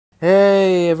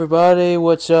Hey everybody,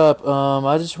 what's up?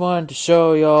 I just wanted to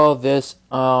show y'all this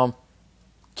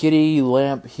kitty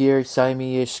lamp here,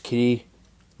 Siamese kitty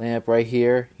lamp right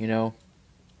here. Now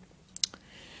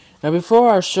before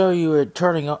I show you it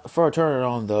before I turn it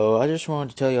on though, I just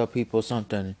wanted to tell y'all people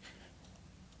something.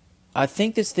 I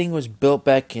think this thing was built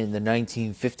back in the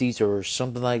 1950s or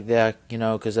something like that,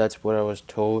 because that's what I was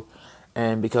told.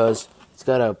 And because it's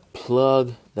got a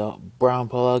plug, the brown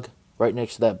plug, right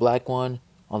next to that black one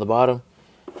on the bottom.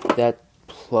 That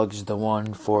plugs the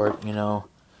one for it.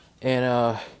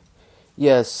 And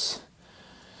yes,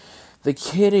 the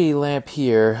kitty lamp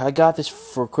here, I got this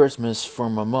for Christmas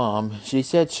from my mom. She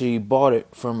said she bought it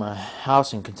from a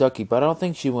house in Kentucky, but I don't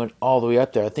think she went all the way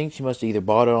up there. I think she must have either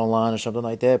bought it online or something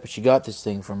like that, but she got this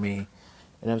thing for me.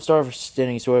 And I'm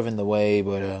standing sort of in the way,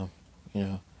 but you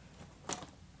know.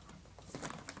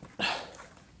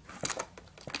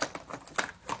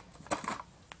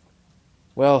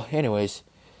 Well, anyways,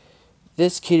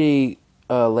 this kitty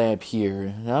lamp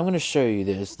here. Now I'm going to show you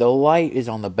this. The light is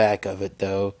on the back of it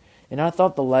though, and I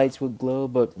thought the lights would glow,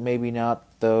 but maybe not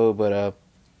though. But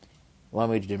allow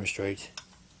me to demonstrate.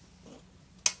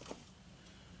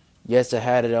 Yes, I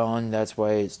had it on. That's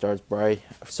why it starts bright.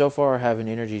 So far, I have an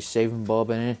energy saving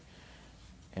bulb in it,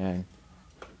 and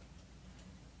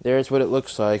there's what it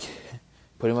looks like.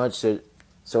 Pretty much, it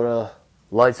sort of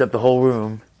lights up the whole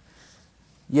room.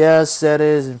 Yes, that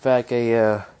is in fact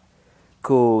a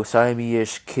cool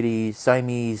Siamese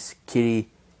kitty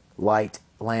light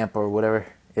lamp or whatever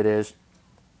it is.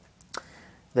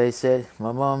 They said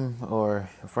my mom or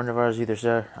a friend of ours either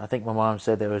said, I think my mom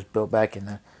said that it was built back in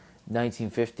the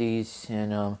 1950s,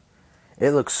 and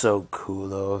it looks so cool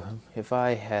though. If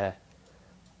there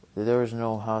was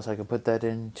no house I could put that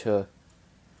in to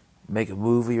make a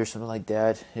movie or something like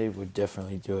that, it would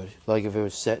definitely do it. Like if it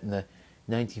was set in the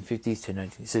 1950s to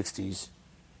 1960s.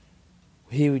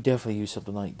 He would definitely use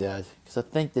something like that, because I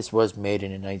think this was made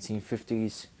in the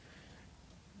 1950s,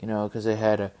 because they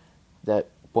had that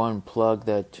one plug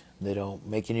that they don't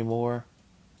make anymore,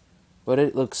 but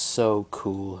it looks so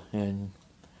cool, and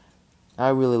I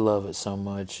really love it so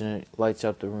much, and it lights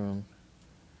up the room.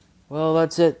 Well,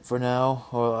 that's it for now,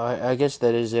 or I guess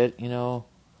that is it, and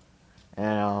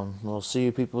we'll see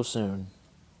you people soon.